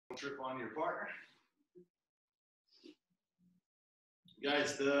Trip on your partner.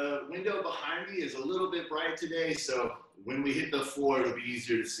 Guys, the window behind me is a little bit bright today, so when we hit the floor, it'll be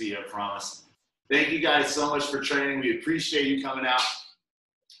easier to see, I promise. Thank you guys so much for training. We appreciate you coming out.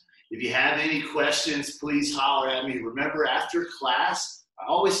 If you have any questions, please holler at me. Remember, after class, I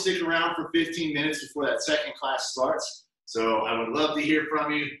always stick around for 15 minutes before that second class starts. So I would love to hear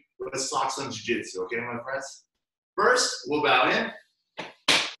from you. Let's talk some jiu-jitsu, okay, my friends? First, we'll bow in.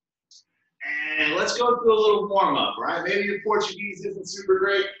 And let's go through a little warm-up, right? Maybe your Portuguese isn't super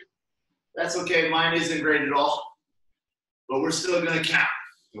great. That's okay. Mine isn't great at all. But we're still going to count,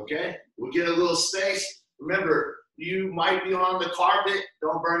 okay? We'll get a little space. Remember, you might be on the carpet.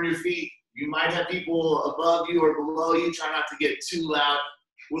 Don't burn your feet. You might have people above you or below you. Try not to get too loud.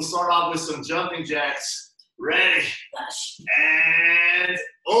 We'll start off with some jumping jacks. Ready. And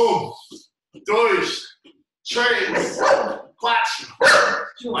boom. Dois. Três. Quatro.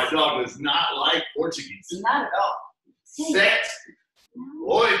 My dog does not like Portuguese. Not at all. Sete.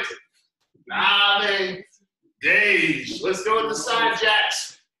 Oito. Nove. 10. Let's go with the side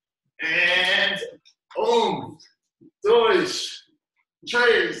jacks. And um, dois,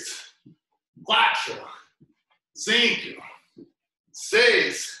 três, quatro, cinco,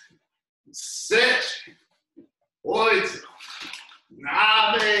 seis, sete, oito,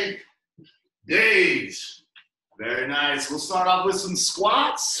 nove, 10. Very nice. We'll start off with some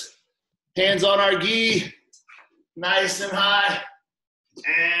squats. Hands on our gi, nice and high.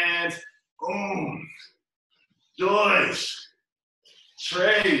 And dois,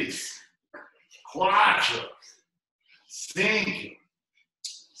 três, quatro, cinco,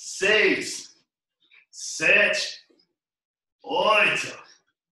 seis, sete, oito,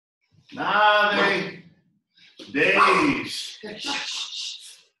 nove, 10.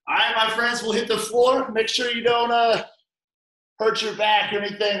 All right, my friends, we'll hit the floor. Make sure you don't hurt your back or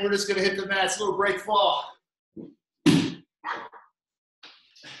anything. We're just going to hit the mat. It's a little break fall.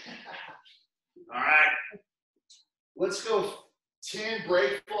 All right. Let's go 10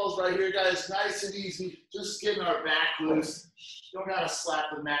 break falls right here, guys. Nice and easy. Just getting our back loose. Don't got to slap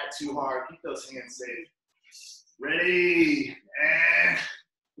the mat too hard. Keep those hands safe. Ready. And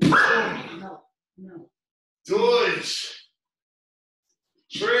No. dois.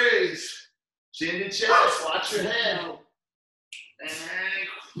 Três. Chin to chest. Watch your head.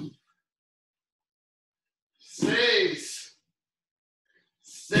 And seis.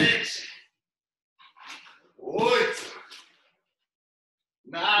 Sete. Oito.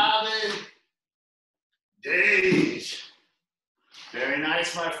 Nove. 10. Very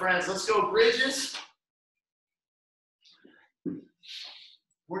nice, my friends. Let's go bridges.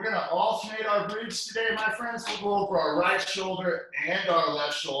 We're going to alternate our bridge today, my friends. We'll go over our right shoulder and our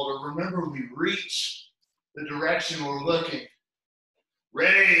left shoulder. Remember, we reach the direction we're looking.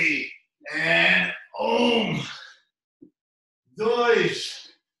 Ready. And dois,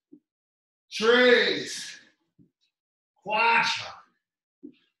 três, quatro,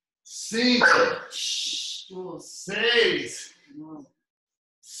 cinco, seis,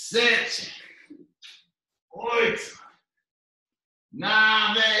 sete, oito,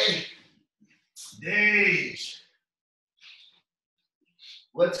 nove, 10.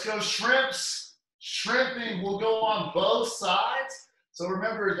 Let's go shrimps. Shrimping will go on both sides. So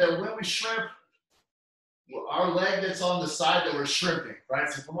remember that when we shrimp, our leg that's on the side that we're shrimping, right?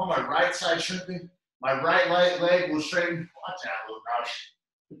 So if I'm on my right side shrimping, my right leg will straighten. Watch out, little dog.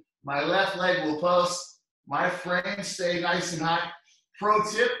 My left leg will post. My frame stay nice and high. Pro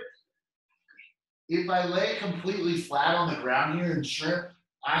tip, if I lay completely flat on the ground here and shrimp,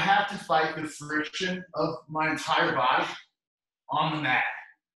 I have to fight the friction of my entire body on the mat.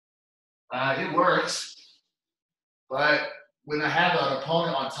 It works, but when I have an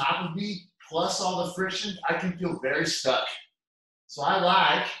opponent on top of me, plus all the friction, I can feel very stuck. So I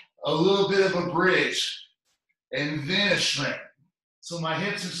like a little bit of a bridge and then a shrimp. So my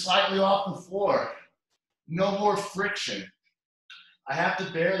hips are slightly off the floor. No more friction. I have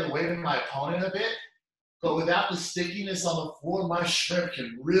to bear the weight of my opponent a bit, but without the stickiness on the floor, my shrimp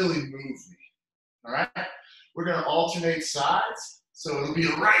can really move me. All right? We're going to alternate sides. So it'll be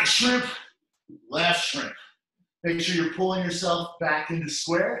a right shrimp, left shrimp. Make sure you're pulling yourself back into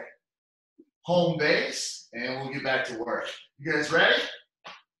square, home base, and we'll get back to work. You guys ready?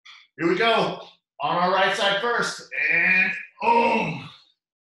 Here we go. On our right side first. And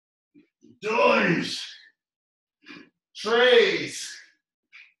dois, três,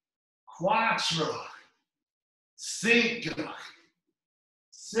 quatro, cinco,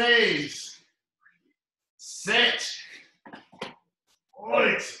 seis, sete,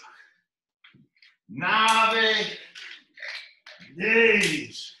 oito, nove,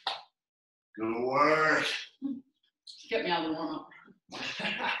 10. Kept me out of the warm-up. All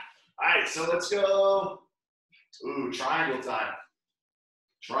right, so let's go. Ooh, triangle time.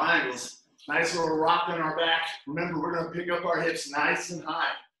 Triangles. Nice little rock on our back. Remember, we're going to pick up our hips nice and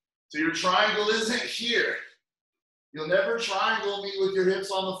high. So your triangle isn't here. You'll never triangle me with your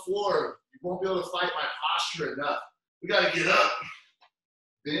hips on the floor. You won't be able to fight my posture enough. We got to get up,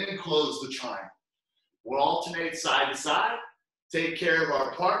 then close the triangle. We'll alternate side to side. Take care of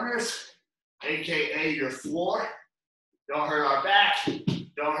our partners, AKA your floor. Don't hurt our back.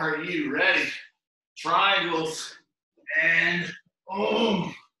 Don't hurt you. Ready? Triangles. And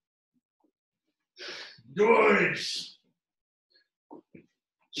boom. Dois.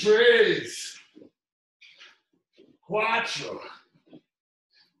 Três. Quatro.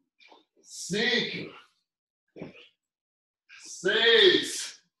 Cinco.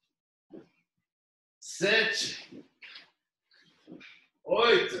 Seis. Sete.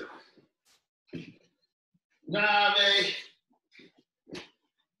 Oito. Nove.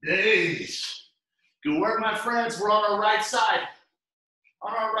 10. Good work, my friends. We're on our right side.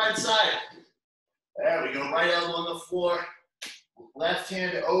 On our right side. There we go. Right elbow on the floor. Left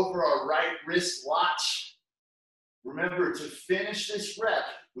hand over our right wrist watch. Remember, to finish this rep,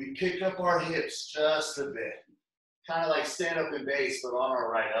 we pick up our hips just a bit. Kind of like stand up and base, but on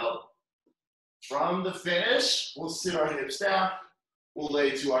our right elbow. From the finish, we'll sit our hips down. We'll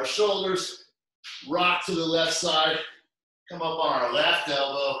lay to our shoulders. Rock to the left side. Come up on our left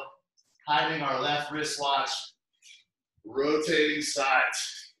elbow. Hiding our left wristwatch. Rotating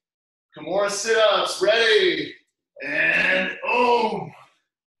sides. Kimura sit-ups. Ready. And boom.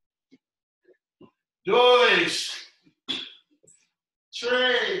 Dois.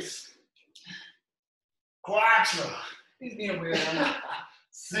 Três. Quatro. He's being a weird one.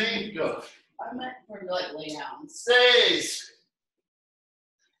 Cinco. I meant for him to like lay down. Seis.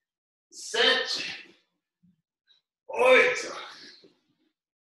 Sete. Oito.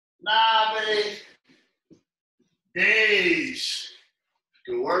 Nove. 10.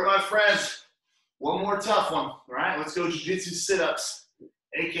 Good work, my friends. One more tough one, all right? Let's go jiu-jitsu sit-ups,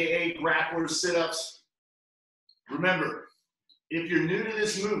 AKA grappler sit-ups. Remember, if you're new to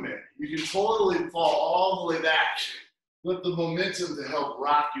this movement, you can totally fall all the way back with the momentum to help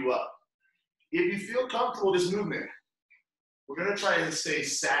rock you up. If you feel comfortable with this movement, we're gonna try to stay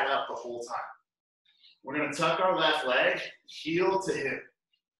sat up the whole time. We're gonna tuck our left leg, heel to hip.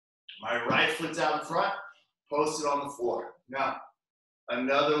 My right foot's out in front, post it on the floor. Now,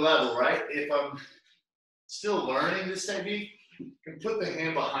 another level, right? If I'm still learning this technique, I can put the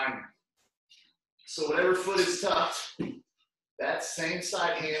hand behind me. So whatever foot is tucked, that same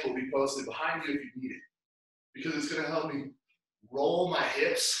side hand will be posted behind you if you need it. Because it's gonna help me roll my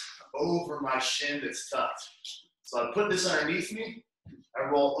hips over my shin that's tucked. So I put this underneath me, I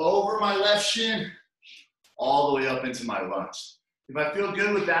roll over my left shin, all the way up into my lunge. If I feel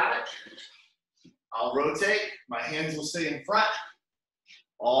good without it, I'll rotate, my hands will stay in front,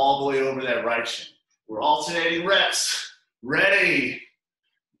 all the way over that right shin. We're alternating reps. Ready.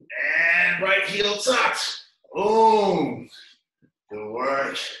 And right heel tucked. Boom. Good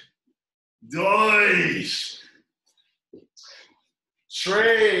work. Dois.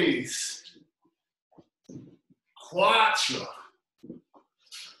 Três. Quatro.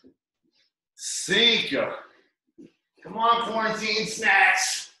 Cinco. Come on, quarantine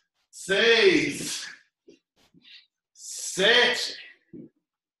snacks. Seis. Sete.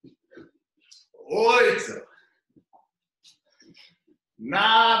 Oito.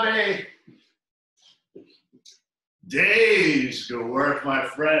 Nove. 10. Good work, my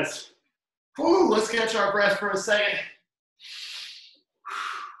friends. Whew, let's catch our breath for a second.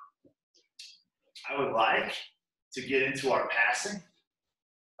 I would like to get into our passing.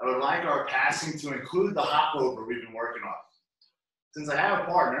 I would like our passing to include the hop over we've been working on. Since I have a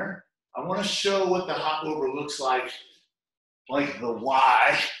partner, I want to show what the hop over looks like the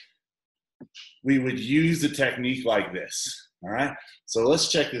Y. We would use a technique like this, all right? So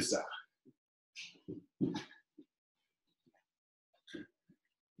let's check this out.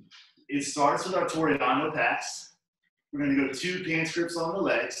 It starts with our Toriano pass. We're gonna go 2 pants grips on the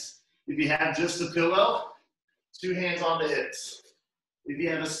legs. If you have just a pillow, 2 hands on the hips. If you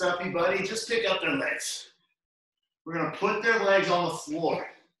have a stuffy buddy, just pick up their legs. We're gonna put their legs on the floor.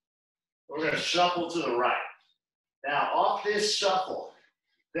 We're gonna shuffle to the right. Now, off this shuffle,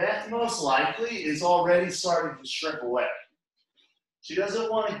 Beth most likely is already starting to shrink away. She doesn't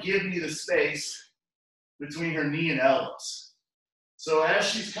want to give me the space between her knee and elbows. So as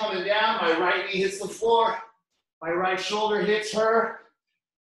she's coming down, my right knee hits the floor, my right shoulder hits her,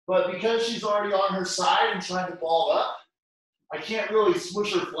 but because she's already on her side and trying to ball up, I can't really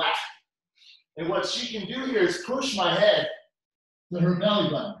smush her flat. And what she can do here is push my head to her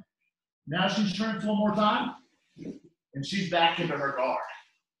belly button. Now she shrinks one more time, and she's back into her guard,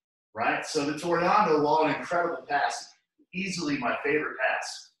 right? So the Toriano, while an incredible pass, easily my favorite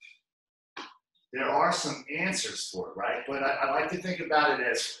pass. There are some answers for it, right? But I like to think about it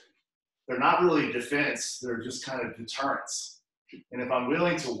as they're not really defense, they're just kind of deterrence. And if I'm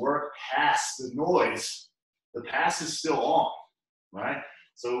willing to work past the noise, the pass is still on, right?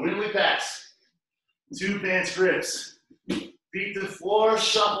 So when we pass, 2 pants grips, feet to the floor,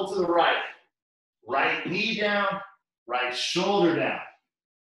 shuffle to the right. Right knee down, right shoulder down.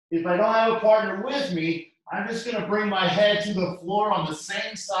 If I don't have a partner with me, I'm just gonna bring my head to the floor on the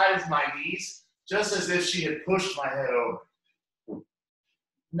same side as my knees, just as if she had pushed my head over.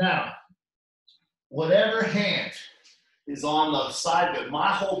 Now, whatever hand is on the side that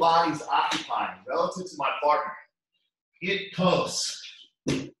my whole body is occupying relative to my partner, get close.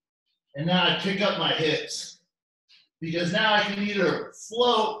 And now I pick up my hips. Because now I can either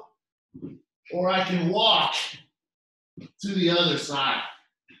float or I can walk to the other side.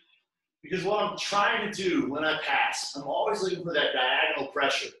 Because what I'm trying to do when I pass, I'm always looking for that diagonal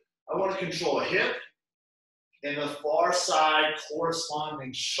pressure. I want to control a hip and the far side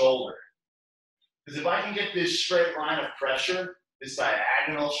corresponding shoulder. Because if I can get this straight line of pressure, this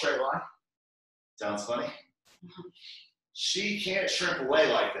diagonal straight line, sounds funny, she can't shrink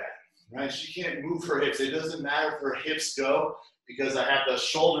away like that, right? She can't move her hips. It doesn't matter if her hips go because I have the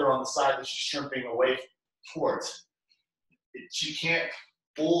shoulder on the side that she's shrimping away towards. She can't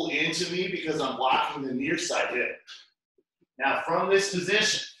pull into me because I'm blocking the near side hip. Now from this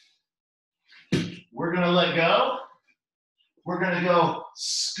position, we're gonna let go. We're gonna go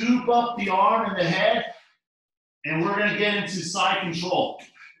scoop up the arm and the head, and we're gonna get into side control.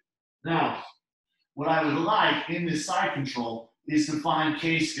 Now, what I would like in this side control is to find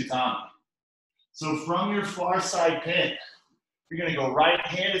case katana. So from your far side pin, you're gonna go right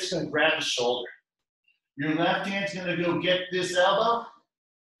hand, it's gonna grab the shoulder. Your left hand's gonna go get this elbow,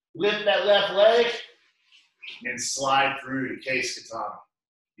 lift that left leg, and slide through to case katana.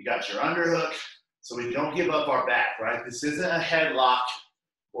 You got your underhook, so we don't give up our back, right? This isn't a headlock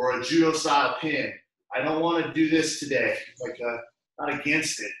or a judo style pin. I don't want to do this today, not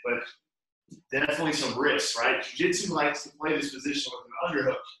against it, but definitely some risks, right? Jiu-jitsu likes to play this position with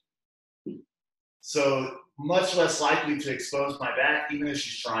an underhook. So much less likely to expose my back, even if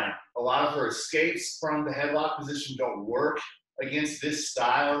she's trying. A lot of her escapes from the headlock position don't work against this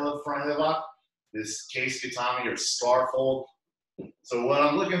style of front headlock, this case katami or scarf hold. So what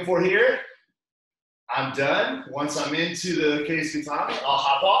I'm looking for here, I'm done. Once I'm into the case katami, I'll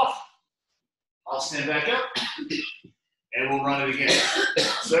hop off, I'll stand back up, and we'll run it again.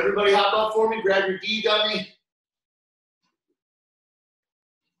 So everybody hop up for me, grab your gi dummy.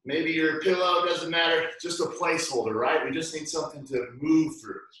 Maybe your pillow, doesn't matter, just a placeholder, right? We just need something to move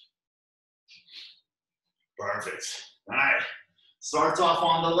through. Perfect. All right, starts off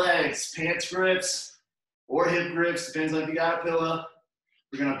on the legs, pants grips or hip grips, depends on if you got a pillow.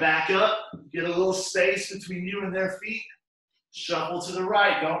 We're gonna back up, get a little space between you and their feet, shuffle to the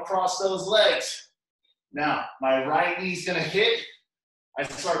right, don't cross those legs. Now, my right knee's gonna hit. I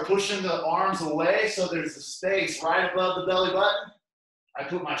start pushing the arms away so there's a space right above the belly button. I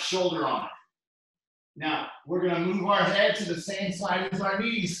put my shoulder on it. Now, we're gonna move our head to the same side as our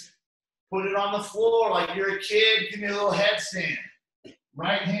knees. Put it on the floor like you're a kid, give me a little headstand.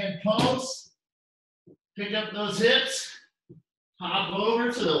 Right hand pose, pick up those hips, hop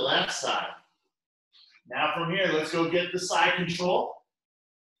over to the left side. Now from here, let's go get the side control.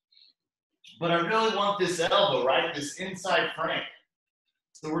 But I really want this elbow, right? This inside frame.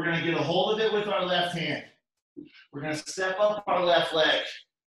 So we're gonna get a hold of it with our left hand. We're gonna step up our left leg.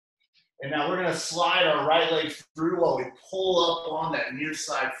 And now we're gonna slide our right leg through while we pull up on that near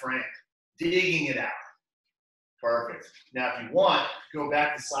side frame, digging it out. Perfect. Now if you want, go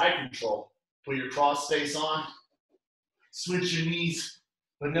back to side control. Put your cross face on, switch your knees.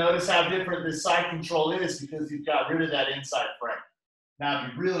 But notice how different this side control is because you've got rid of that inside frame. Now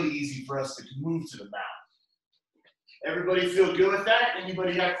it'd be really easy for us to move to the mount. Everybody feel good with that?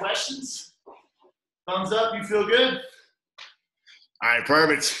 Anybody got questions? Thumbs up, you feel good? All right,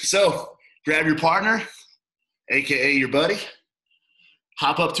 perfect. So grab your partner, AKA your buddy.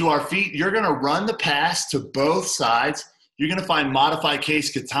 Hop up to our feet. You're gonna run the pass to both sides. You're gonna find modified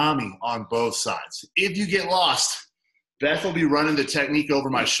case katami on both sides. If you get lost, Beth will be running the technique over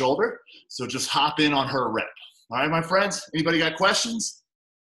my shoulder, so just hop in on her rep. All right, my friends? Anybody got questions?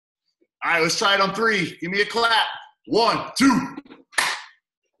 All right, let's try it on 3. Give me a clap. 1, 2.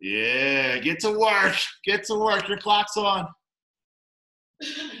 Yeah, get to work. Get to work. Your clock's on.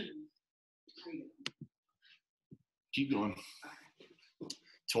 Keep going.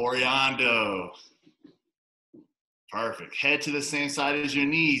 Toreando. Perfect. Head to the same side as your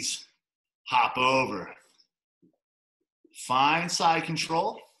knees. Hop over. Find side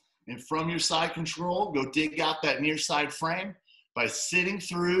control. And from your side control, go dig out that near side frame by sitting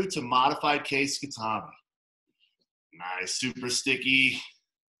through to modified case gatami. Nice, super sticky.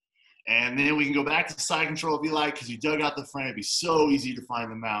 And then we can go back to side control if you like, because you dug out the frame. It'd be so easy to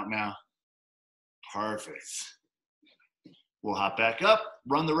find them out now. Perfect. We'll hop back up,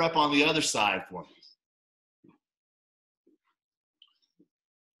 run the rep on the other side for me.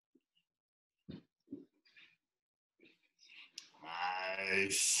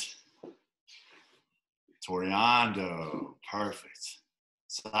 Nice. Toreando, perfect.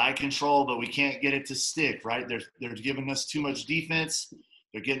 Side control, but we can't get it to stick, right? They're giving us too much defense.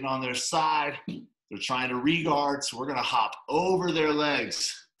 They're getting on their side. They're trying to regard, so we're gonna hop over their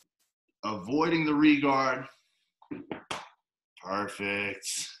legs, avoiding the regard. Perfect.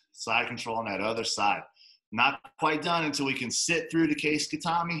 Side control on that other side. Not quite done until we can sit through the case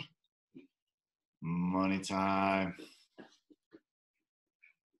gatami. Money time.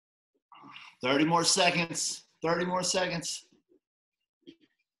 30 more seconds. 30 more seconds.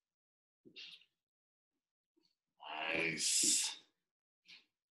 Nice.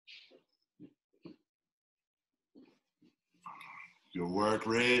 Good work,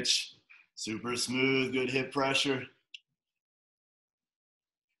 Rich. Super smooth, good hip pressure.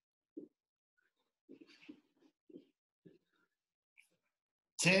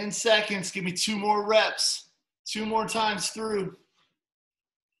 Ten seconds, give me 2 more reps. 2 more times through.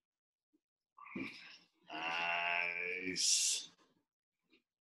 Nice.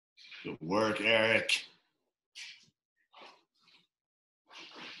 Good work, Eric.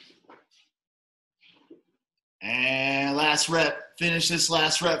 And last rep. Finish this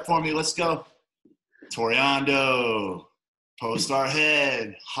last rep for me. Let's go. Toreando. Post our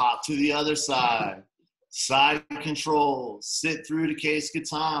head. Hop to the other side. Side control. Sit through to case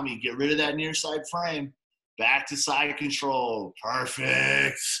gatami. Get rid of that near side frame. Back to side control.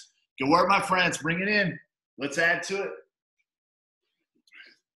 Perfect. Good work, my friends. Bring it in. Let's add to it.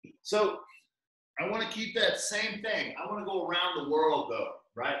 So I want to keep that same thing. I want to go around the world though,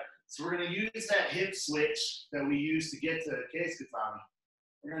 right? So we're going to use that hip switch that we use to get to case gatami.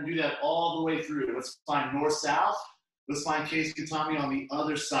 We're going to do that all the way through. Let's find north-south. Let's find case gatami on the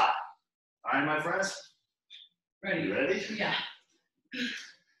other side. All right, my friends? Ready? You ready? Yeah.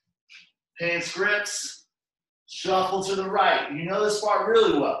 Hand grips. Shuffle to the right. You know this part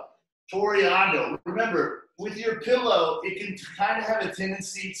really well. Toreando. Remember, with your pillow, it can kind of have a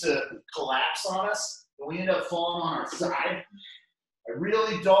tendency to collapse on us, and we end up falling on our side. I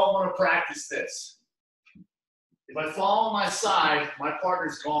really don't want to practice this. If I fall on my side, my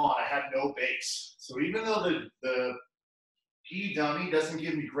partner's gone. I have no base. So even though the gi dummy doesn't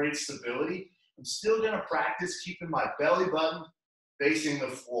give me great stability, I'm still going to practice keeping my belly button facing the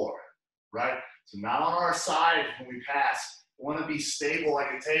floor, right? So not on our side when we pass. I want to be stable like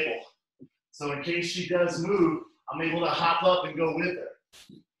a table. So in case she does move, I'm able to hop up and go with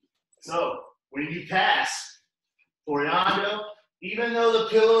her. So when you pass, Toreando, even though the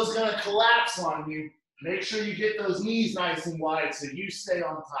pillow is going to collapse on you, make sure you get those knees nice and wide so you stay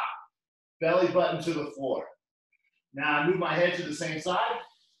on top. Belly button to the floor. Now I move my head to the same side.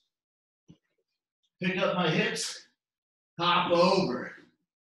 Pick up my hips. Hop over.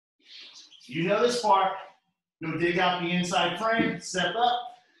 You know this part. Go dig out the inside frame. Step up.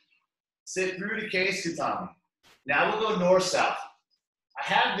 Sit through the case gatami. Now we'll go north-south. I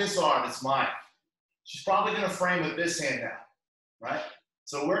have this arm. It's mine. She's probably going to frame with this hand now. Right?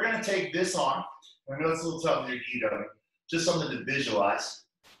 So we're going to take this arm. I know it's a little tough with your gi dummy. Just something to visualize.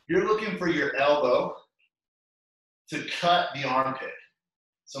 You're looking for your elbow to cut the armpit.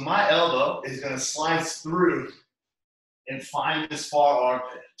 So my elbow is going to slice through and find this far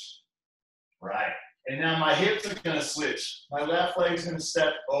armpit. Right? And now my hips are going to switch. My left leg is going to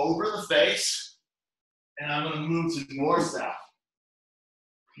step over the face, and I'm going to move to north-south.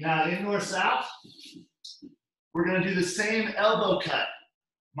 Now in north-south, we're going to do the same elbow cut.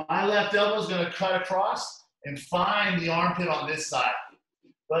 My left elbow is going to cut across and find the armpit on this side.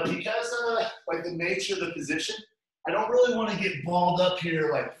 But because of like the nature of the position, I don't really want to get balled up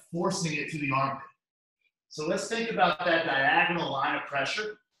here, like forcing it to the armpit. So let's think about that diagonal line of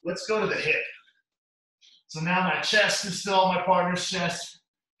pressure. Let's go to the hip. So now my chest is still on my partner's chest.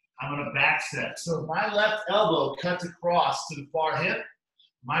 I'm going to back step. So if my left elbow cuts across to the far hip,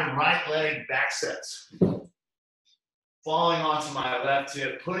 my right leg back steps. Falling onto my left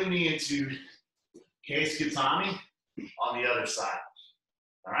hip, putting me into case gatami on the other side.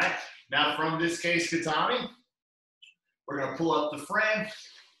 All right? Now from this case gatami, We're gonna pull up the frame.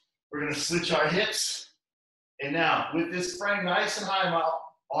 We're gonna switch our hips. And now, with this frame nice and high in my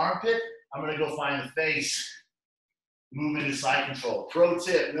armpit, I'm gonna go find the face. Move into side control. Pro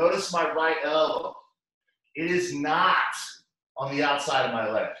tip, notice my right elbow. It is not on the outside of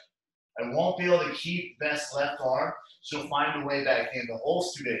my leg. I won't be able to keep Beth's left arm. She'll find a way back in. The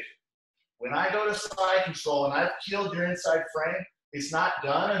hole's too big. When I go to side control and I've killed your inside frame, it's not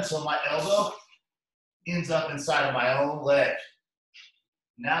done until my elbow ends up inside of my own leg.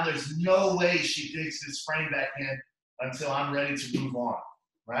 Now there's no way she digs this frame back in until I'm ready to move on,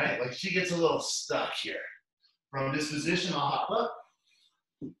 right? Like she gets a little stuck here. From this position, I'll hop up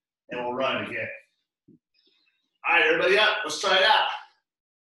and we'll run again. All right, everybody up. Let's try it out.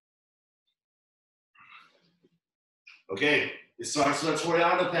 Okay, it starts with a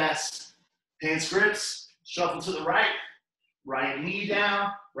Toreando pass. Hand grips, shuffle to the right, right knee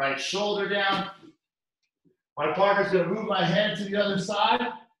down, right shoulder down. My partner's gonna move my head to the other side.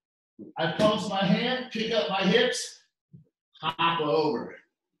 I post my hand, pick up my hips, hop over.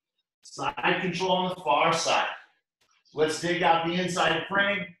 Side control on the far side. Let's dig out the inside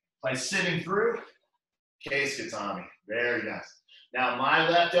frame by sitting through. Case Katami, very nice. Now my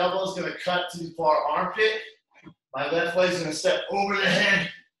left elbow is gonna cut to the far armpit. My left leg is gonna step over the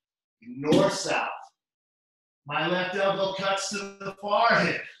head, north-south. My left elbow cuts to the far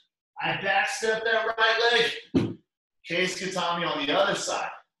hip. I back step that right leg. Case Katami on the other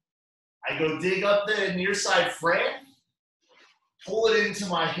side. I go dig up the near side frame, pull it into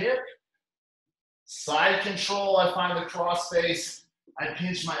my hip. Side control, I find the cross face. I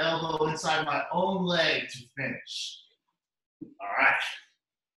pinch my elbow inside my own leg to finish. All right.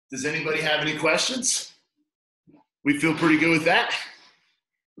 Does anybody have any questions? We feel pretty good with that?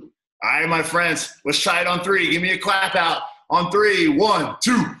 All right, my friends, let's try it on 3. Give me a clap out. On 3, 1,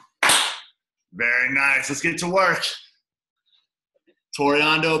 2. Very nice. Let's get to work.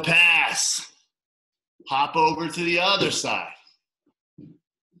 Toreando pass. Hop over to the other side.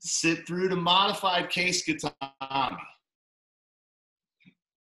 Sit through to modified case Katami.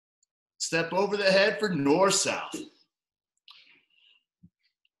 Step over the head for north-south.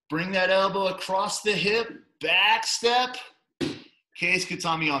 Bring that elbow across the hip, back step. Case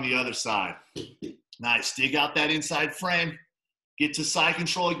Katami on the other side. Nice, dig out that inside frame. Get to side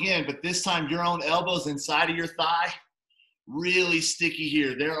control again, but this time your own elbow's inside of your thigh. Really sticky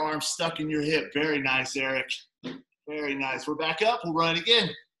here. Their arm stuck in your hip. Very nice, Eric. Very nice. We're back up, we'll run it again.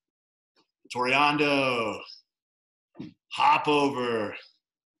 Toreando. Hop over.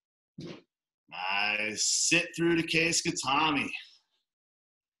 Nice. Sit through to case Katami.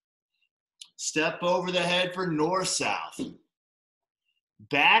 Step over the head for north-south.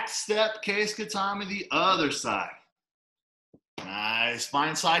 Back step case Katami the other side. Nice.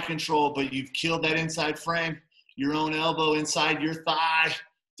 Find side control, but you've killed that inside frame. Your own elbow inside your thigh.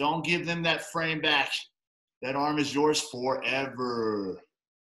 Don't give them that frame back. That arm is yours forever.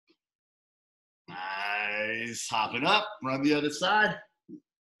 Nice. Hopping up. Run the other side.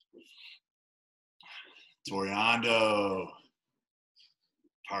 Toreando.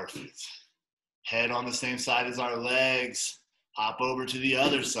 Perfect. Head on the same side as our legs. Hop over to the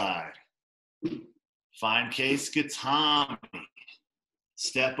other side. Find case Katami.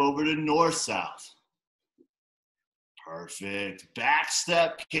 Step over to north-south. Perfect. Back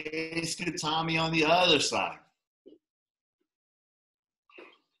step case Katami on the other side.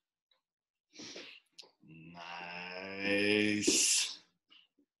 Nice.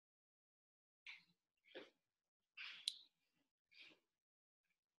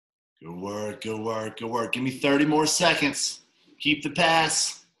 Good work, good work, good work. Give me 30 more seconds. Keep the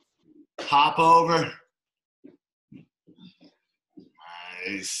pass. Hop over.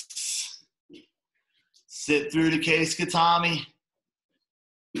 Nice. Sit through to case Katami.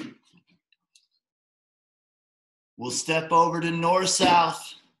 We'll step over to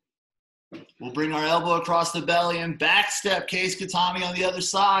north-south. We'll bring our elbow across the belly and back step case Katami on the other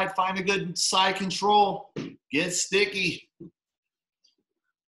side. Find a good side control. Get sticky.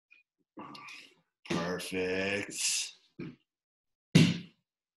 Perfect.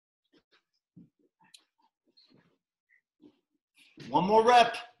 One more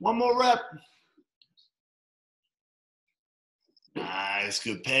rep. One more rep. Nice.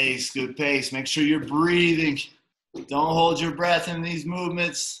 Good pace. Good pace. Make sure you're breathing. Don't hold your breath in these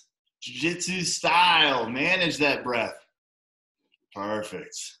movements. Jiu-jitsu style. Manage that breath.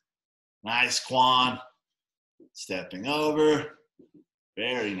 Perfect. Nice, Quan. Stepping over.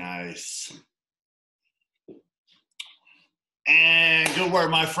 Very nice. And good work,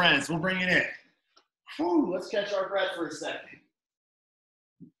 my friends. We'll bring it in. Whew, let's catch our breath for a second.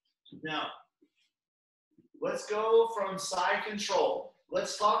 Now, let's go from side control.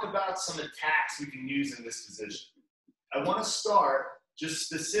 Let's talk about some attacks we can use in this position. I want to start just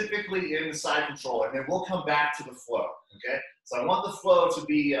specifically in the side control, and then we'll come back to the flow, okay? So I want the flow to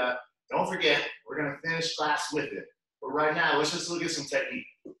be, don't forget, we're going to finish class with it. But right now, let's just look at some technique.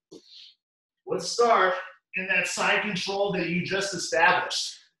 Let's start in that side control that you just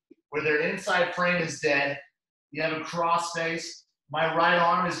established, where their inside frame is dead. You have a cross face. My right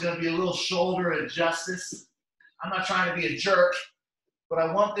arm is going to be a little shoulder at justice. I'm not trying to be a jerk, but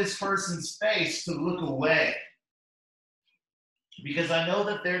I want this person's face to look away, because I know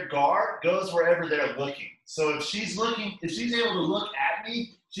that their guard goes wherever they're looking. So if she's able to look at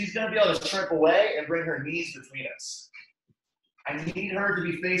me, she's going to be able to shrink away and bring her knees between us. I need her to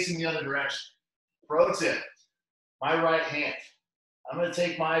be facing the other direction. Pro tip, my right hand. I'm going to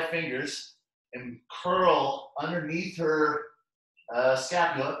take my fingers and curl underneath her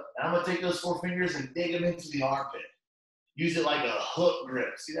scapula, and I'm going to take those 4 fingers and dig them into the armpit. Use it like a hook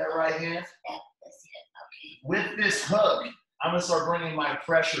grip. See that right hand? Yeah, that's it. Okay. With this hook, I'm going to start bringing my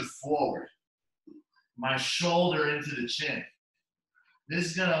pressure forward, my shoulder into the chin. This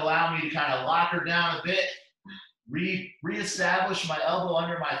is going to allow me to kind of lock her down a bit, reestablish my elbow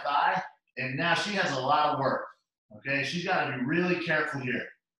under my thigh, and now she has a lot of work, okay? She's got to be really careful here.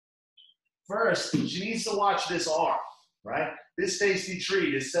 First, she needs to watch this arm, right? This tasty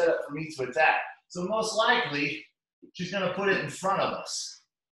treat is set up for me to attack. So most likely, she's going to put it in front of us.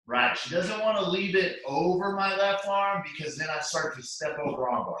 Right, she doesn't want to leave it over my left arm, because then I start to step over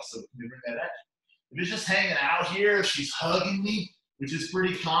armbar. So can we bring that back? If it's just hanging out here, if she's hugging me, which is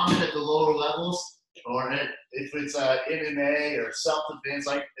pretty common at the lower levels, or if it's MMA or self-defense,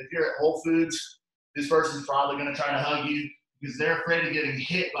 like if you're at Whole Foods, this person's probably going to try to hug you because they're afraid of getting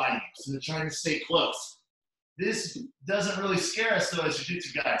hit by you, so they're trying to stay close. This doesn't really scare us though as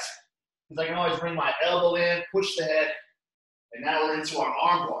jiu-jitsu guys, because I can always bring my elbow in, push the head, and now we're into our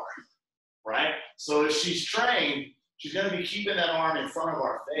arm bar, right? So if she's trained, she's going to be keeping that arm in front of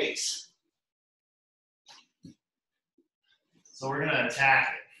our face. So we're going to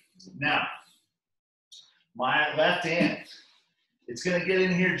attack it. Now, my left hand, it's going to get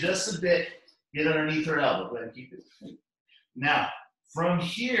in here just a bit, get underneath her elbow. Go ahead and keep it. Now, from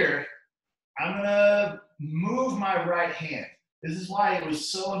here, I'm going to move my right hand. This is why it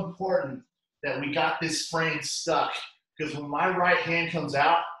was so important that we got this frame stuck. Because when my right hand comes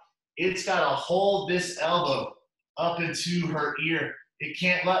out, it's got to hold this elbow up into her ear. It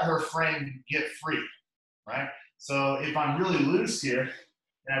can't let her frame get free, right? So if I'm really loose here,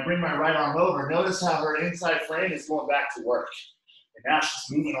 and I bring my right arm over, notice how her inside frame is going back to work. And now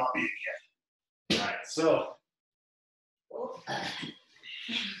she's moving on me again. All right, so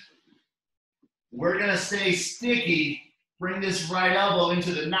we're going to stay sticky. Bring this right elbow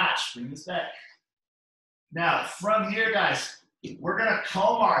into the notch. Bring this back. Now, from here, guys, we're going to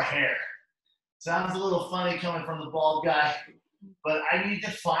comb our hair. Sounds a little funny coming from the bald guy, but I need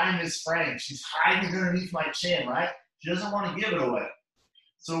to find this frame. She's hiding underneath my chin, right? She doesn't want to give it away.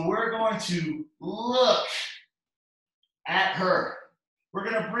 So we're going to look at her. We're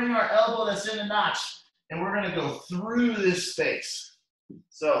going to bring our elbow that's in the notch, and we're going to go through this space.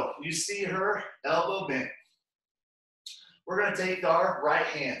 So you see her elbow bent. We're going to take our right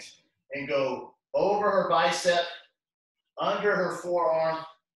hand and go over her bicep, under her forearm,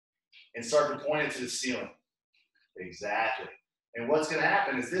 and start to point it to the ceiling. Exactly. And what's going to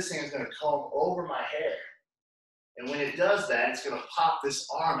happen is this hand's going to comb over my hair. And when it does that, it's going to pop this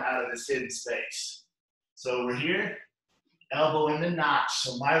arm out of this hidden space. So we're here, elbow in the notch.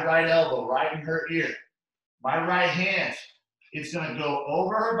 So my right elbow right in her ear. My right hand, it's going to go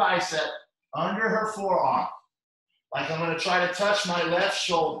over her bicep, under her forearm. Like I'm going to try to touch my left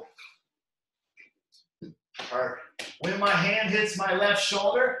shoulder. Perfect. When my hand hits my left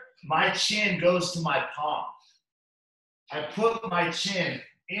shoulder, my chin goes to my palm. I put my chin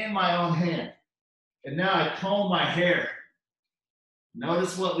in my own hand. And now I comb my hair.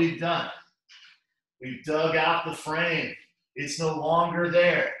 Notice what we've done. We've dug out the frame. It's no longer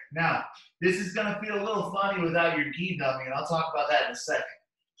there. Now, this is going to feel a little funny without your gi dummy, and I'll talk about that in a second.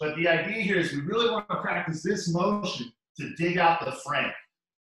 But the idea here is we really want to practice this motion to dig out the frame.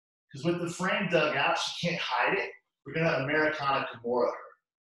 Because with the frame dug out, she can't hide it. We're going to Americana Kimura her.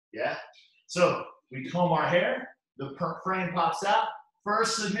 Yeah? So we comb our hair. The frame pops out.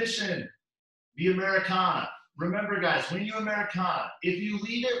 First submission, the Americana. Remember, guys, when you Americana, if you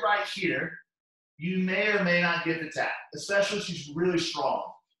leave it right here, you may or may not get the tap, especially if she's really strong.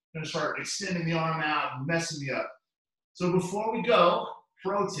 Going to start extending the arm out and messing me up. So before we go,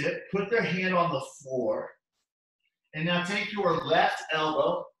 pro tip, put their hand on the floor. And now take your left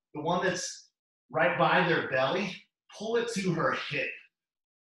elbow, the one that's right by their belly, pull it to her hip.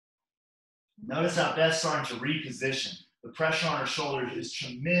 Notice how Beth's starting to reposition. The pressure on her shoulder is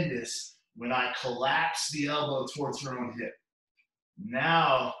tremendous when I collapse the elbow towards her own hip.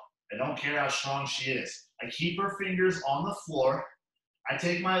 Now, I don't care how strong she is. I keep her fingers on the floor. I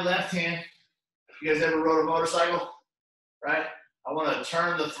take my left hand. You guys ever rode a motorcycle? Right? I want to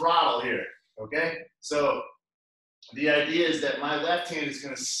turn the throttle here, okay? So the idea is that my left hand is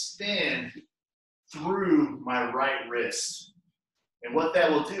going to spin through my right wrist. And what that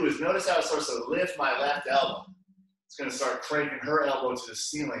will do is notice how it starts to lift my left elbow. It's going to start cranking her elbow to the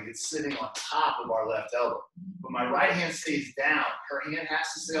ceiling. It's sitting on top of our left elbow. But my right hand stays down. Her hand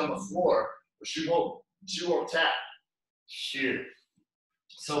has to stay on the floor, but she won't tap. Here.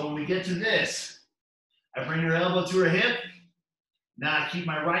 So when we get to this, I bring her elbow to her hip. Now I keep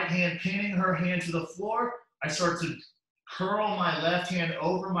my right hand pinning her hand to the floor. I start to curl my left hand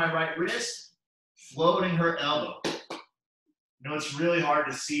over my right wrist, floating her elbow. You know, it's really hard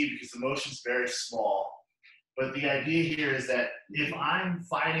to see because the motion's very small. But the idea here is that if I'm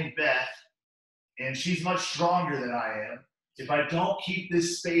fighting Beth and she's much stronger than I am, if I don't keep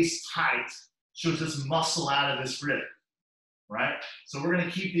this space tight, she'll just muscle out of this grip, right? So we're going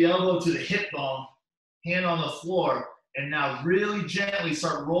to keep the elbow to the hip bone, hand on the floor, and now really gently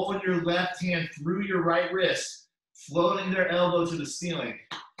start rolling your left hand through your right wrist, floating their elbow to the ceiling.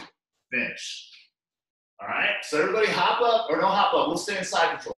 Finish. All right, so everybody hop up, or don't hop up, we'll stay in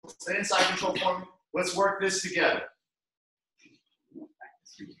side control. Stay in side control for me. Let's work this together.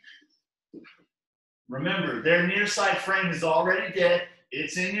 Remember, their near side frame is already dead.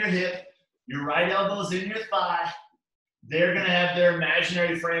 It's in your hip. Your right elbow's in your thigh. They're gonna have their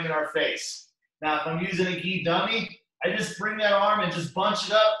imaginary frame in our face. Now, if I'm using a gi dummy, I just bring that arm and just bunch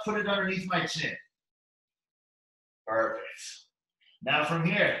it up, put it underneath my chin. Perfect. Now from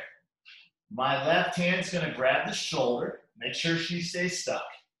here, my left hand's gonna grab the shoulder, make sure she stays stuck.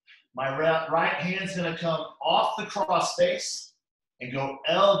 My right hand's gonna come off the cross face and go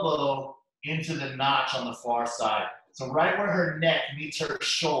elbow into the notch on the far side. So right where her neck meets her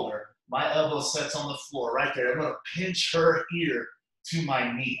shoulder, my elbow sets on the floor right there. I'm gonna pinch her ear to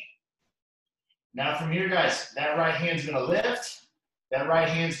my knee. Now from here, guys, that right hand's gonna lift. That right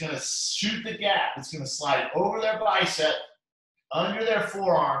hand's gonna shoot the gap. It's gonna slide over their bicep, under their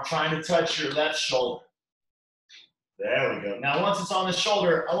forearm, trying to touch your left shoulder. There we go. Now once it's on the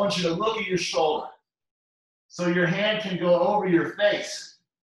shoulder, I want you to look at your shoulder. So your hand can go over your face.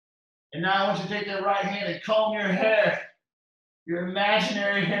 And now I want you to take that right hand and comb your hair, your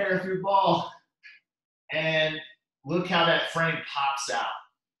imaginary hair if you're bald. And look how that frame pops out.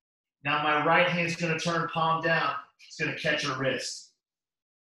 Now my right hand's gonna turn palm down. It's gonna catch her wrist.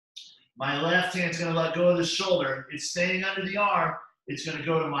 My left hand's gonna let go of the shoulder. It's staying under the arm. It's gonna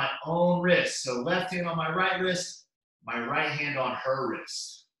go to my own wrist. So left hand on my right wrist, my right hand on her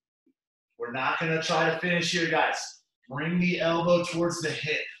wrist. We're not gonna try to finish here, guys. Bring the elbow towards the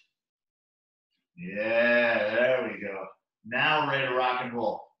hip. Yeah, there we go. Now we're ready to rock and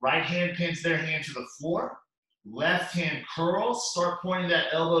roll. Right hand pins their hand to the floor. Left hand curls. Start pointing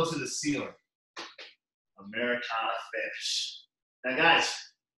that elbow to the ceiling. Americana finish. Now, guys,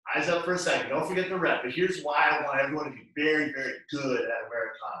 eyes up for a second. Don't forget the rep. But here's why I want everyone to be very, very good at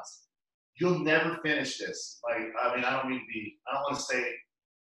Americanas. You'll never finish this. I don't want to say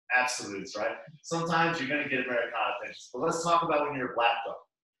absolutes, right? Sometimes you're going to get Americana finishes. But let's talk about when you're a black belt.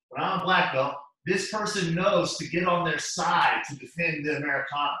 When I'm a black belt, this person knows to get on their side to defend the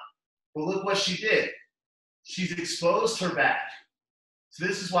Americana. But look what she did. She's exposed her back. So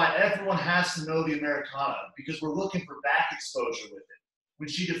this is why everyone has to know the Americana, because we're looking for back exposure with it. When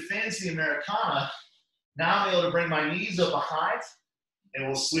she defends the Americana, now I'm able to bring my knees up behind and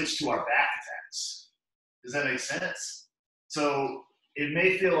we'll switch to our back attacks. Does that make sense? So it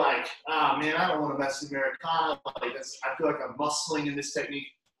may feel like, man, I don't want to mess with Americana. I feel like I'm muscling in this technique.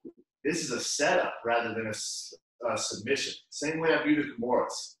 This is a setup rather than a submission. Same way I view the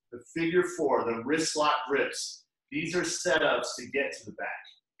Kimuras. The figure four, the wrist lock grips, these are setups to get to the back.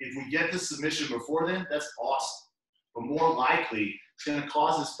 If we get the submission before then, that's awesome. But more likely, it's going to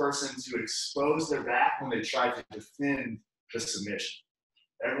cause this person to expose their back when they try to defend the submission.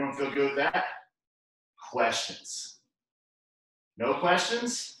 Everyone feel good with that? Questions? No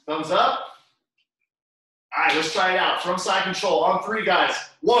questions? Thumbs up? All right, let's try it out. From side control, on three, guys.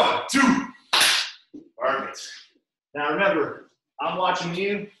 1, 2. Perfect. Now remember, I'm watching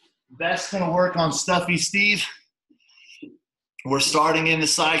you. Beth's gonna work on Stuffy Steve. We're starting in the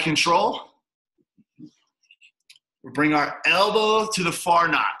side control. We bring our elbow to the far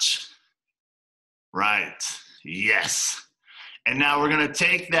notch. Right, yes. And now we're gonna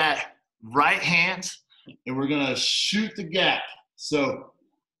take that right hand, and we're gonna shoot the gap. So,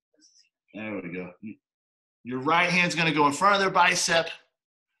 there we go. Your right hand's gonna go in front of their bicep,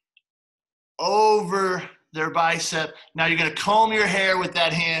 over their bicep. Now you're gonna comb your hair with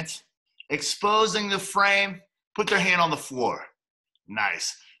that hand, exposing the frame. Put their hand on the floor.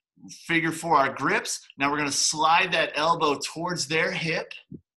 Nice. Figure 4 our grips. Now we're gonna slide that elbow towards their hip,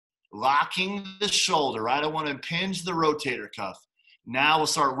 locking the shoulder, right? I want to impinge the rotator cuff. Now we'll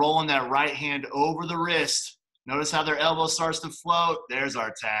start rolling that right hand over the wrist. Notice how their elbow starts to float. There's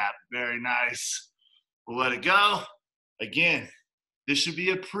our tap. Very nice. We'll let it go. Again, this should be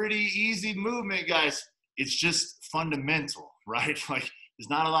a pretty easy movement, guys. It's just fundamental, right? Like, there's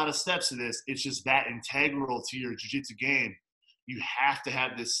not a lot of steps to this. It's just that integral to your jiu-jitsu game. You have to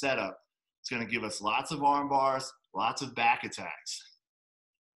have this setup. It's going to give us lots of arm bars, lots of back attacks.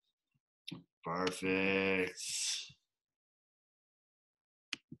 Perfect.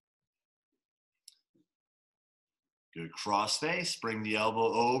 Good cross face. Bring the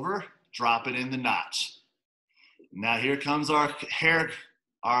elbow over. Drop it in the notch. Now here comes our hair,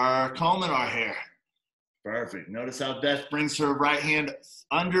 our combing our hair. Perfect. Notice how Beth brings her right hand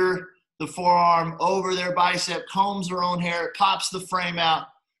under the forearm, over their bicep, combs her own hair, pops the frame out.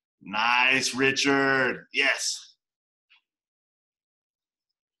 Nice, Richard. Yes.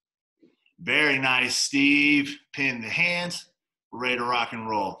 Very nice, Steve. Pin the hands. We're ready to rock and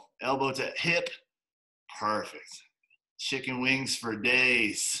roll. Elbow to hip. Perfect. Chicken wings for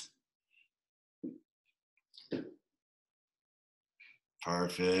days.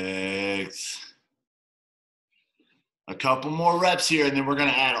 Perfect. A couple more reps here, and then we're going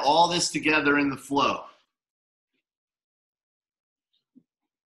to add all this together in the flow.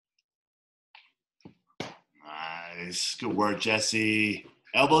 Nice. Good work, Jesse.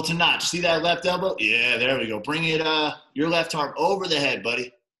 Elbow to notch. See that left elbow? Yeah, there we go. Bring it, your left arm over the head,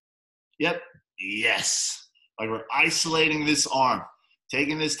 buddy. Yep. Yes. Like we're isolating this arm.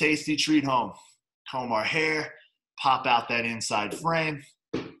 Taking this tasty treat home. Comb our hair. Pop out that inside frame.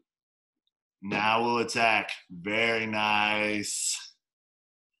 Now we'll attack. Very nice.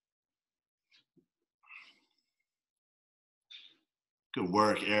 Good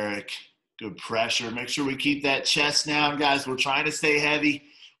work, Eric. Good pressure. Make sure we keep that chest down, guys. We're trying to stay heavy.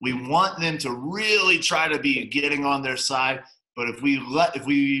 We want them to really try to be getting on their side, but if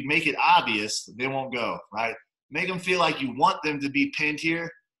we make it obvious, they won't go, right? Make them feel like you want them to be pinned here.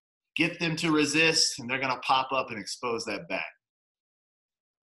 Get them to resist, and they're going to pop up and expose that back.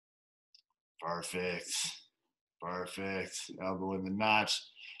 Perfect. Perfect. Elbow in the notch.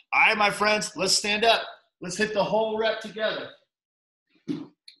 All right, my friends, let's stand up. Let's hit the whole rep together.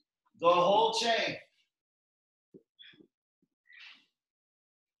 The whole chain.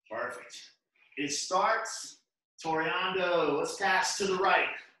 Perfect. It starts Toreando. Let's pass to the right.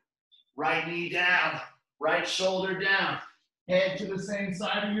 Right knee down. Right shoulder down. Head to the same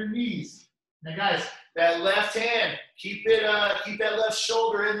side of your knees. Now, guys, that left hand, keep that left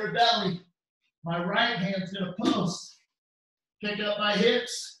shoulder in your belly. My right hand's gonna post. Pick up my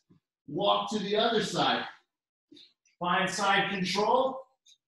hips. Walk to the other side. Find side control.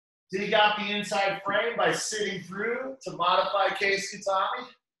 Dig out the inside frame by sitting through to modify case Katami.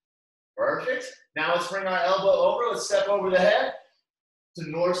 Perfect. Now let's bring our elbow over. Let's step over the head to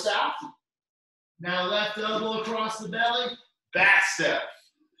north-south. Now left elbow across the belly. Back step.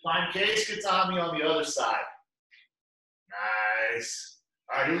 Find case Katami on the other side. Nice.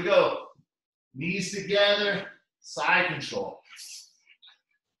 All right, here we go. Knees together. Side control.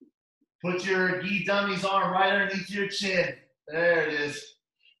 Put your gi dummy's arm right underneath your chin. There it is.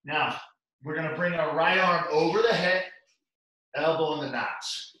 Now, we're going to bring our right arm over the head, elbow in the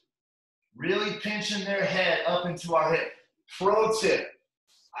notch. Really pinching their head up into our hip. Pro tip.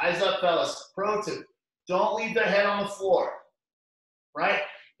 Eyes up, fellas. Pro tip. Don't leave their head on the floor, right?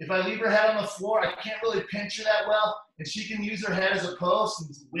 If I leave her head on the floor, I can't really pinch her that well, and she can use her head as a post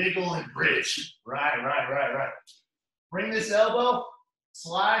and wiggle and bridge. Right. Bring this elbow,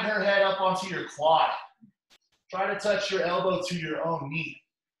 slide her head up onto your quad. Try to touch your elbow to your own knee.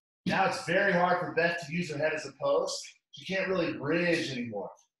 Now it's very hard for Beth to use her head as a post. She can't really bridge anymore.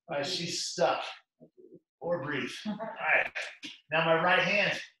 All right, she's stuck. Or breathe. All right. Now my right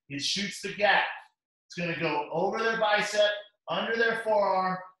hand, it shoots the gap. It's going to go over their bicep, under their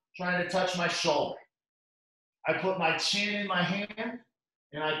forearm, trying to touch my shoulder. I put my chin in my hand,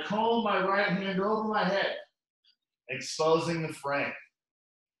 and I comb my right hand over my head, exposing the frame.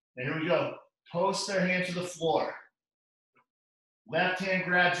 And here we go. Post their hand to the floor. Left hand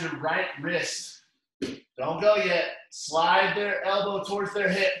grabs your right wrist. Don't go yet. Slide their elbow towards their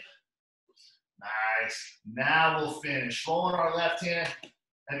hip. Nice. Now we'll finish. Rolling our left hand.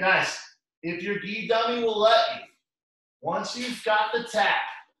 Now guys, if your gi dummy will let you, once you've got the tap,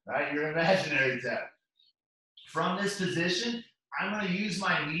 right, your imaginary tap, from this position, I'm going to use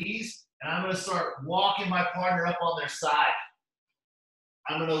my knees and I'm going to start walking my partner up on their side.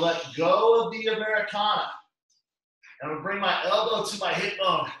 I'm going to let go of the Americana. I'm going to bring my elbow to my hip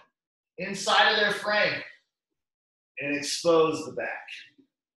bone inside of their frame and expose the back.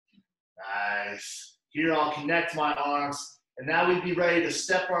 Nice. Here I'll connect my arms, and now we'd be ready to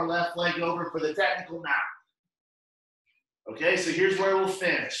step our left leg over for the technical mount. Okay, so here's where we'll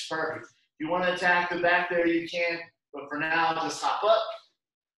finish. Perfect. If you want to attack the back there, you can, but for now, just hop up,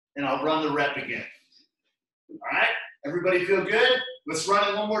 and I'll run the rep again. All right, everybody feel good? Let's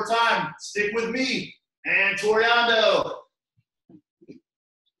run it one more time. Stick with me. And Toriando.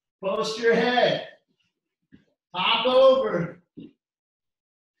 Post your head. Hop over.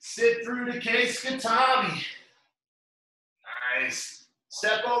 Sit through to case Katami. Nice.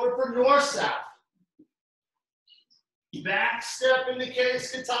 Step over for north-south. Back step into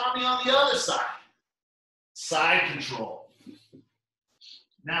case Katami on the other side. Side control.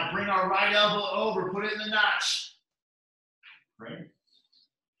 Now bring our right elbow over, put it in the notch. Right.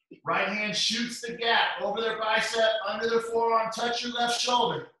 Right hand shoots the gap over their bicep, under their forearm, touch your left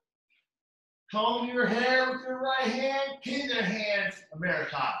shoulder. Comb your hair with your right hand, pin their hand,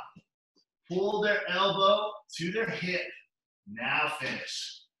 Americana. Pull their elbow to their hip. Now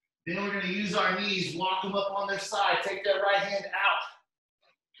finish. Then we're going to use our knees, walk them up on their side, take that right hand out.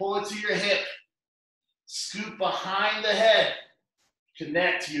 Pull it to your hip. Scoop behind the head.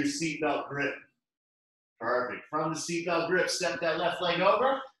 Connect to your seatbelt grip. Perfect. From the seatbelt grip, step that left leg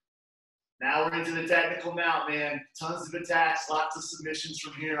over. Now we're into the technical mount, man. Tons of attacks, lots of submissions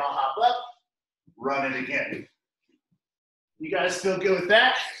from here. I'll hop up, run it again. You guys feel good with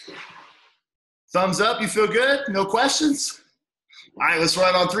that? Thumbs up, you feel good? No questions? All right, let's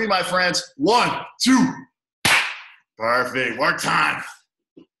run on 3, my friends. 1, 2. Perfect, work time.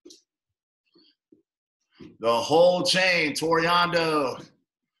 The whole chain, Toriando.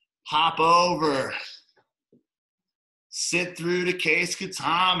 Hop over. Sit through to case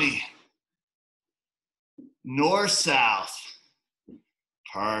Katami. North-south.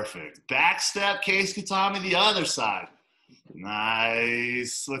 Perfect. Back step, case Katami, the other side.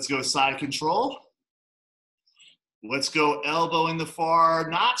 Nice. Let's go side control. Let's go elbow in the far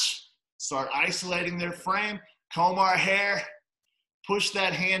notch. Start isolating their frame. Comb our hair. Push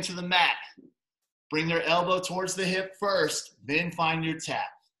that hand to the mat. Bring their elbow towards the hip first, then find your tap.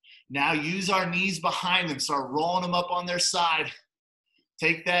 Now use our knees behind them. Start rolling them up on their side.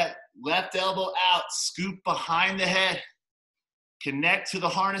 Take that left elbow out, scoop behind the head. Connect to the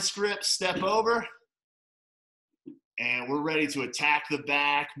harness grip, step over. And we're ready to attack the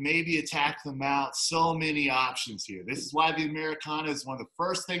back, maybe attack the mount. So many options here. This is why the Americana is one of the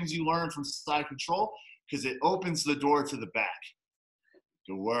first things you learn from side control, because it opens the door to the back.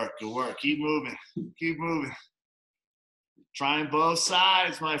 Good work, good work. Keep moving, keep moving. Trying both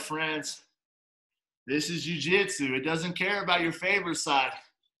sides, my friends. This is jiu-jitsu. It doesn't care about your favorite side.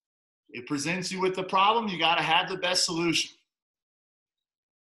 It presents you with the problem. You got to have the best solution.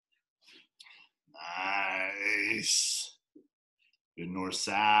 Nice. Good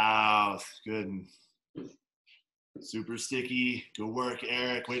north-south. Good. Super sticky. Good work,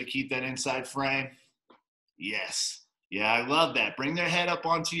 Eric. Way to keep that inside frame. Yes. Yeah, I love that. Bring their head up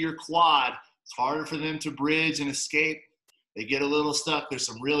onto your quad. It's harder for them to bridge and escape. They get a little stuck. There's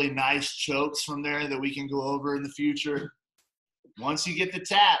some really nice chokes from there that we can go over in the future. Once you get the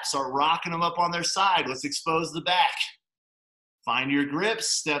tap, start rocking them up on their side. Let's expose the back. Find your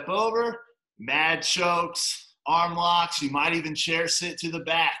grips, step over, mad chokes, arm locks. You might even chair sit to the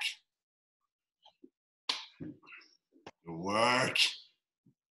back. Good work.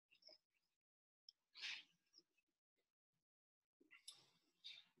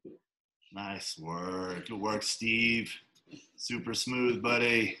 Nice work. Good work, Steve. Super smooth,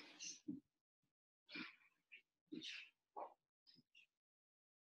 buddy.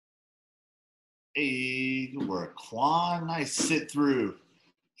 Hey, good work, Quan. Nice sit through.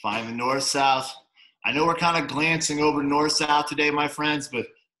 Find the north-south. I know we're kind of glancing over north-south today, my friends, but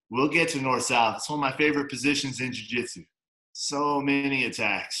we'll get to north-south. It's one of my favorite positions in jiu-jitsu. So many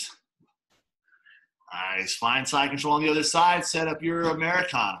attacks. Nice. Find side control on the other side. Set up your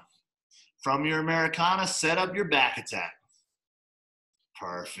Americana. From your Americana, set up your back attack.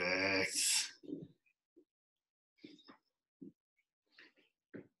 Perfect.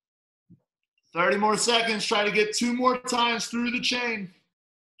 $30 more seconds. Try to get 2 more times through the chain.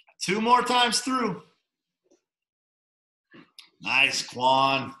 2 more times through. Nice,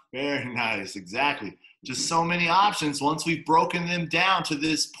 Quan. Very nice. Exactly. Just so many options. Once we've broken them down to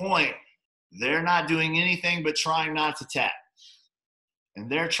this point, they're not doing anything but trying not to tap. And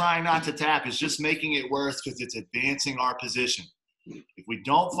their trying not to tap is just making it worse because it's advancing our position. If we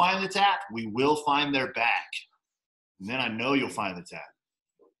don't find the tap, we will find their back. And then I know you'll find the tap.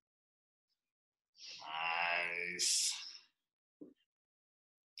 Nice.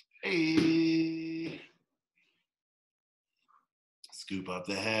 Hey. Scoop up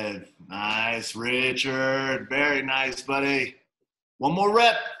the head. Nice, Richard. Very nice, buddy. One more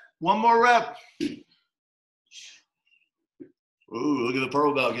rep. One more rep. Ooh, look at the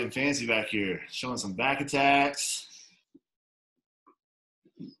purple belt getting fancy back here. Showing some back attacks.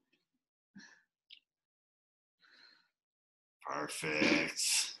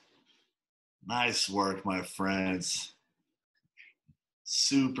 Perfect. Nice work, my friends.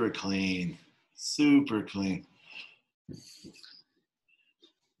 Super clean. Super clean.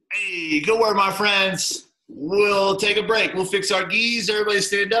 Hey, good work, my friends. We'll take a break. We'll fix our gis. Everybody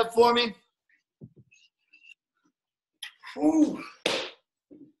stand up for me. Ooh.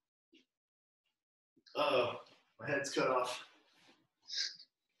 Uh-oh, my head's cut off.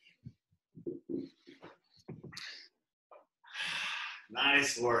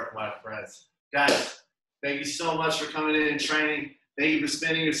 Nice work, my friends. Guys, thank you so much for coming in and training. Thank you for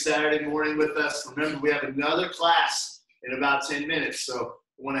spending your Saturday morning with us. Remember, we have another class in about 10 minutes. So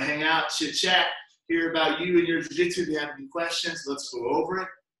we want to hang out, chit-chat, hear about you and your jiu-jitsu. If you have any questions, let's go over it.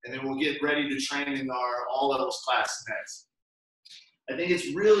 And then we'll get ready to train in our all-levels class next. I think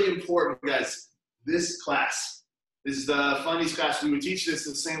it's really important, guys, this class. This is the funnies class. We would teach this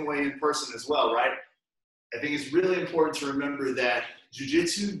the same way in person as well, right? I think it's really important to remember that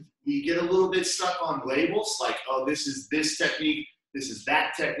jiu-jitsu, we get a little bit stuck on labels like, oh, this is this technique, this is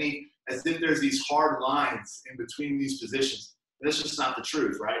that technique, as if there's these hard lines in between these positions. That's just not the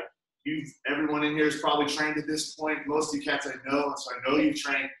truth, right? Everyone in here is probably trained at this point. Most of you cats I know, and so I know you've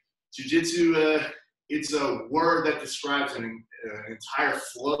trained. Jiu-jitsu, it's a word that describes an entire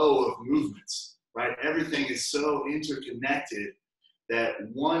flow of movements, right? Everything is so interconnected that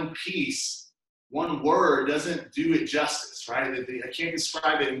one piece, one word doesn't do it justice, right? I can't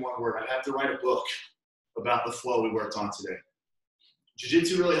describe it in one word. I'd have to write a book about the flow we worked on today.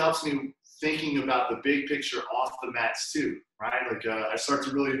 Jiu-jitsu really helps me thinking about the big picture off the mats too, right? Like I start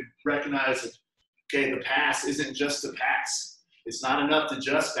to really recognize that, okay, the pass isn't just a pass. It's not enough to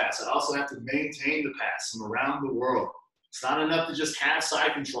just pass. I also have to maintain the pass from around the world. It's not enough to just have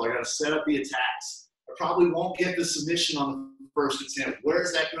side control. I got to set up the attacks. I probably won't get the submission on the first attempt. Where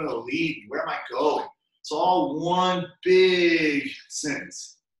is that going to lead me? Where am I going? It's all one big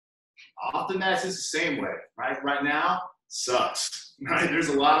sentence. Off the mats is the same way, right? Right now, sucks, right? There's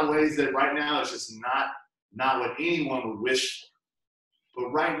a lot of ways that right now is just not what anyone would wish for.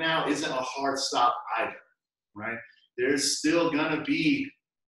 But right now isn't a hard stop either, right? There's still going to be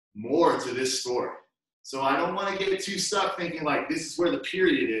more to this story. So I don't want to get too stuck thinking like this is where the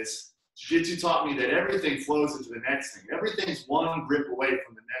period is. Jiu-jitsu taught me that everything flows into the next thing. Everything's one grip away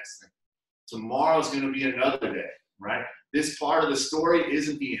from the next thing. Tomorrow's going to be another day, right? This part of the story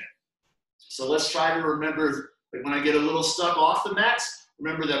isn't the end. So let's try to remember, like when I get a little stuck off the mats,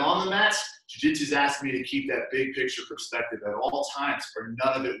 remember that on the mats, Jiu-Jitsu's asked me to keep that big picture perspective at all times or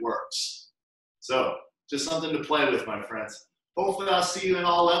none of it works. So just something to play with, my friends. Hopefully I'll see you in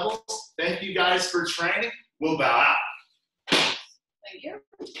all levels. Thank you guys for training. We'll bow out. Thank you.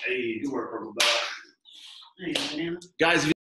 Hey, good work, Purple Belt. Thanks, Banana. Guys,